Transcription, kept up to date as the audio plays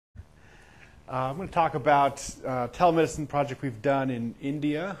I'm going to talk about telemedicine project we've done in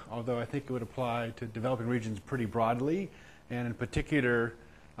India, although I think it would apply to developing regions pretty broadly, and in particular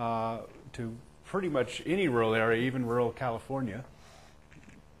to pretty much any rural area, even rural California.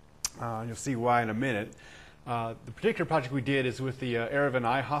 You'll see why in a minute. The particular project we did is with the Aravind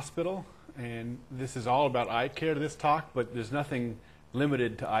Eye Hospital, and this is all about eye care to this talk, but there's nothing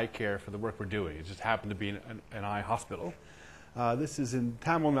limited to eye care for the work we're doing. It just happened to be an eye hospital. This is in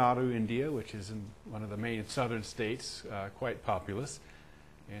Tamil Nadu, India, which is in one of the main southern states, quite populous,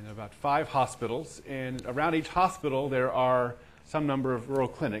 and about 5 hospitals. And around each hospital there are some number of rural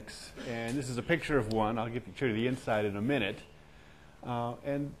clinics, and this is a picture of one. I'll show you the inside in a minute.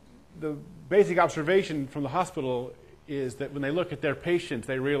 And the basic observation from the hospital is that when they look at their patients,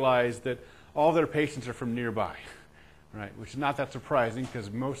 they realize that all their patients are from nearby, right? Which is not that surprising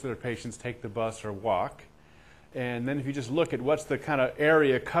because most of their patients take the bus or walk. And then if you just look at what's the kind of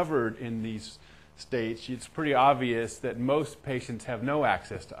area covered in these states, it's pretty obvious that most patients have no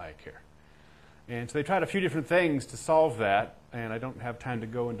access to eye care. And so they tried a few different things to solve that, and I don't have time to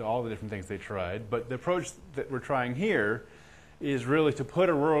go into all the different things they tried, but the approach that we're trying here is really to put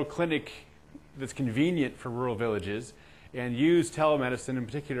a rural clinic that's convenient for rural villages and use telemedicine, in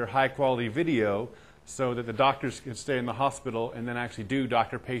particular high-quality video, so that the doctors can stay in the hospital and then actually do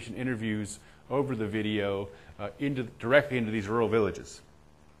doctor-patient interviews over the video directly into these rural villages.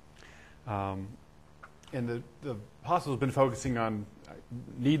 And the hospital's been focusing on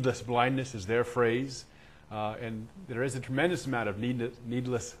needless blindness is their phrase, and there is a tremendous amount of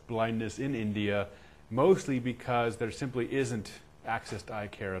needless blindness in India, mostly because there simply isn't access to eye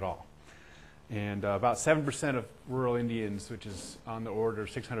care at all. And about 7% of rural Indians, which is on the order of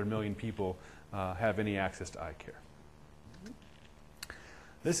 600 million people, have any access to eye care.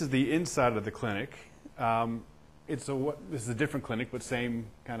 This is the inside of the clinic. This is a different clinic, but same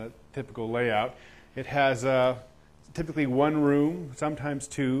kind of typical layout. It has typically one room, sometimes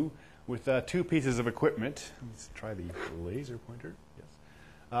 2, with 2 pieces of equipment. Let's try the laser pointer.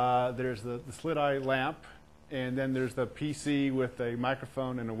 Yes. There's the slit eye lamp, and then there's the PC with a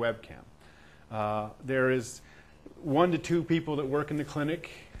microphone and a webcam. There is 1 to 2 people that work in the clinic.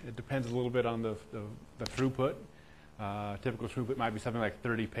 It depends a little bit on the throughput. Typical throughput might be something like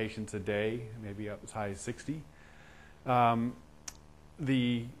 30 patients a day, maybe up as high as 60.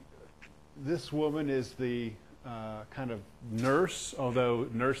 This woman is the kind of nurse, although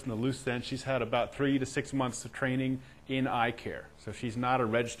nurse in the loose sense. She's had about 3 to 6 months of training in eye care. So she's not a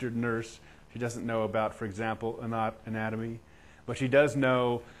registered nurse. She doesn't know about, for example, anatomy. But she does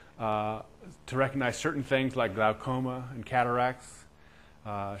know to recognize certain things like glaucoma and cataracts.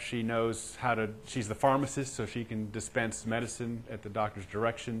 She knows she's the pharmacist, so she can dispense medicine at the doctor's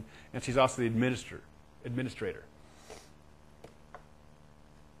direction. And she's also the administrator.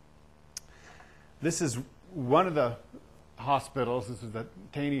 This is one of the hospitals. This is the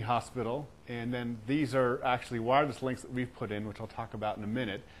Caney Hospital. And then these are actually wireless links that we've put in, which I'll talk about in a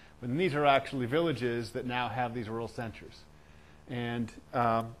minute. But these are actually villages that now have these rural centers. And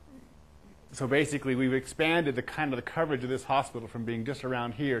so basically, we've expanded the coverage of this hospital from being just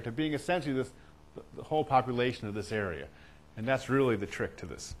around here to being essentially the whole population of this area. And that's really the trick to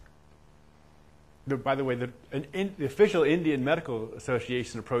this. By the way, the official Indian Medical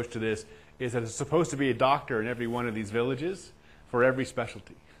Association approach to this is that it's supposed to be a doctor in every one of these villages for every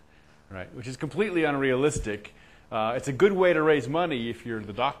specialty, right? Which is completely unrealistic. It's a good way to raise money if you're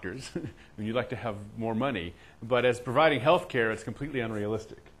the doctors, and you'd like to have more money. But as providing health care, it's completely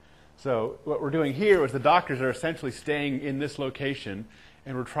unrealistic. So what we're doing here is the doctors are essentially staying in this location,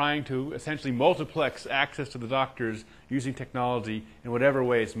 and we're trying to essentially multiplex access to the doctors using technology in whatever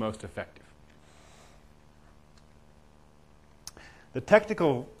way is most effective. The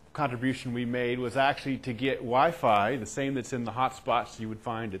technical contribution we made was actually to get Wi-Fi, the same that's in the hotspots you would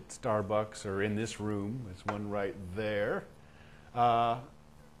find at Starbucks or in this room. There's one right there, to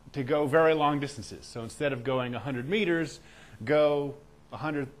go very long distances. So instead of going 100 meters, go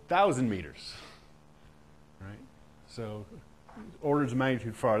 100,000 meters, right? So orders of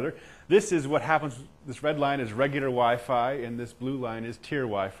magnitude farther. This is what happens. This red line is regular Wi-Fi, and this blue line is tier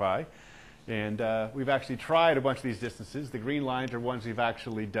Wi-Fi. And we've actually tried a bunch of these distances. The green lines are ones we've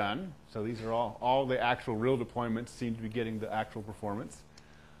actually done. So these are all the actual real deployments seem to be getting the actual performance.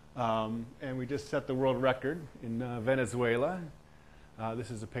 And we just set the world record in Venezuela.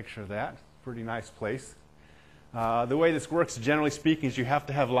 This is a picture of that. Pretty nice place. The way this works, generally speaking, is you have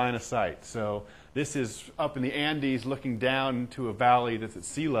to have line of sight. So this is up in the Andes looking down to a valley that's at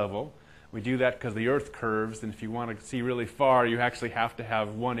sea level. We do that because the Earth curves, and if you want to see really far, you actually have to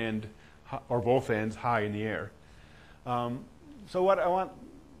have one end or both ends high in the air. So what I want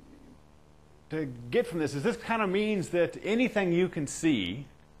to get from this is this kind of means that anything you can see,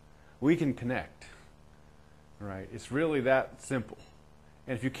 we can connect. Right? It's really that simple.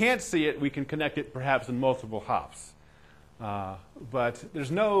 And if you can't see it, we can connect it perhaps in multiple hops. But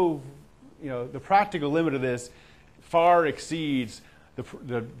there's no, the practical limit of this far exceeds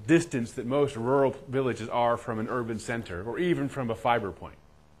the distance that most rural villages are from an urban center or even from a fiber point.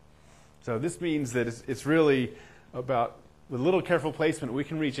 So this means that it's really about, with a little careful placement, we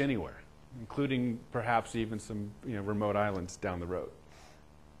can reach anywhere, including perhaps even some remote islands down the road.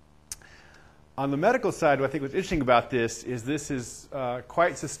 On the medical side, what I think what's interesting about this is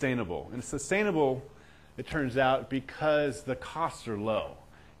quite sustainable. And it's sustainable, it turns out, because the costs are low.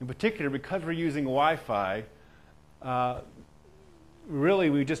 In particular, because we're using Wi-Fi, really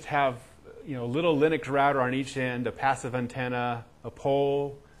we just have a little Linux router on each end, a passive antenna, a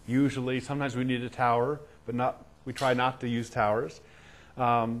pole, usually. Sometimes we need a tower, but we try not to use towers.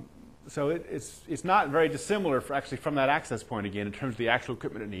 So it's not very dissimilar actually from that access point again in terms of the actual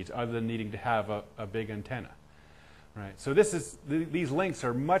equipment it needs, other than needing to have a big antenna. Right. So these links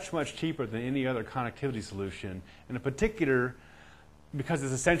are much, much cheaper than any other connectivity solution. And in particular, because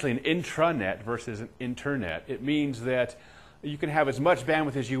it's essentially an intranet versus an internet, it means that you can have as much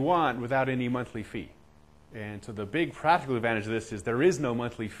bandwidth as you want without any monthly fee. And so the big practical advantage of this is there is no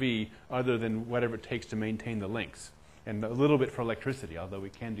monthly fee other than whatever it takes to maintain the links, and a little bit for electricity, although we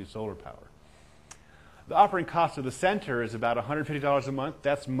can do solar power. The operating cost of the center is about $150 a month.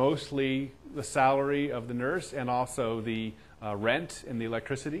 That's mostly the salary of the nurse and also the rent and the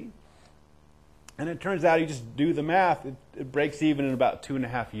electricity. And it turns out, you just do the math, it breaks even in about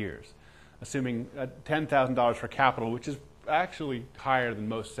 2.5 years, assuming $10,000 for capital, which is actually higher than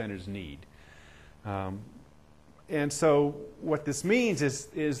most centers need. And so what this means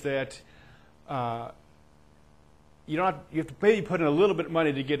is that you have to maybe put in a little bit of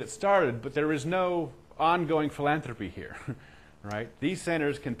money to get it started, but there is no ongoing philanthropy here. Right? These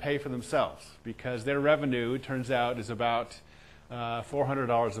centers can pay for themselves because their revenue, it turns out, is about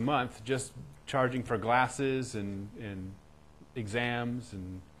 $400 a month, just charging for glasses and exams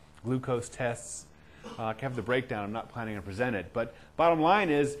and glucose tests. I have the breakdown. I'm not planning to present it. But bottom line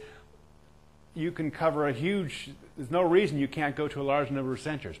is, you can cover there's no reason you can't go to a large number of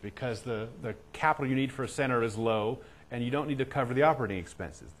centers because the capital you need for a center is low and you don't need to cover the operating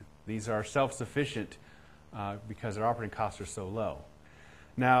expenses. These are self-sufficient because their operating costs are so low.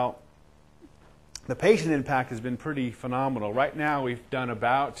 Now, the patient impact has been pretty phenomenal. Right now we've done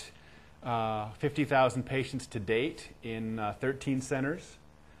about 50,000 patients to date in 13 centers.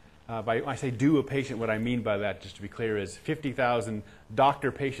 When I say do a patient, what I mean by that, just to be clear, is 50,000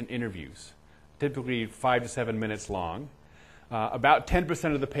 doctor-patient interviews, typically 5 to 7 minutes long. About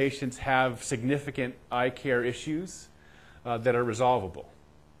 10% of the patients have significant eye care issues that are resolvable.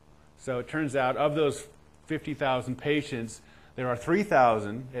 So it turns out of those 50,000 patients, there are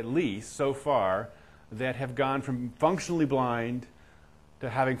 3,000 at least so far that have gone from functionally blind to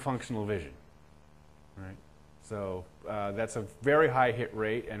having functional vision. Right? So that's a very high hit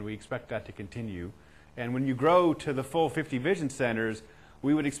rate, and we expect that to continue. And when you grow to the full 50 vision centers,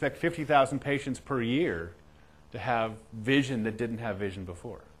 we would expect 50,000 patients per year to have vision that didn't have vision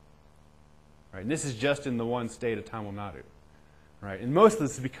before. Right? And this is just in the one state of Tamil Nadu. Right? And most of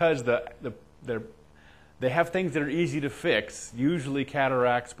this is because they have things that are easy to fix, usually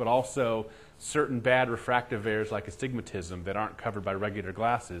cataracts, but also certain bad refractive errors like astigmatism that aren't covered by regular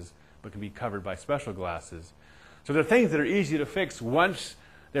glasses, but can be covered by special glasses. So there are things that are easy to fix once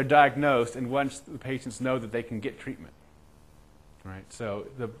they're diagnosed and once the patients know that they can get treatment. Right? So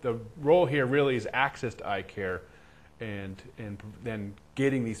the role here really is access to eye care and then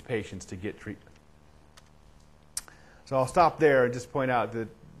getting these patients to get treatment. So I'll stop there and just point out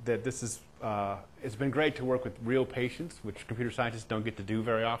that this is it's been great to work with real patients, which computer scientists don't get to do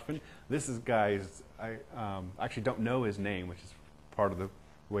very often. This is guys, I actually don't know his name, which is part of the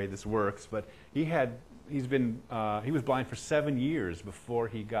way this works, but he was blind for 7 years before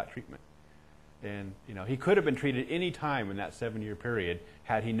he got treatment. And he could have been treated any time in that 7-year period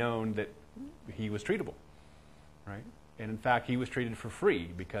had he known that he was treatable, right? And in fact, he was treated for free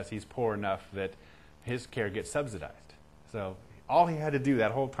because he's poor enough that his care gets subsidized. So all he had to do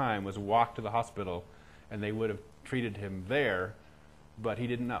that whole time was walk to the hospital, and they would have treated him there, but he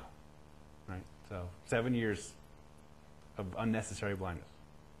didn't know, right? So 7 years of unnecessary blindness,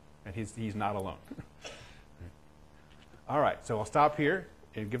 and he's not alone. All right, so I'll stop here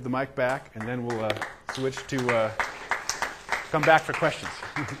and give the mic back, and then we'll switch to come back for questions.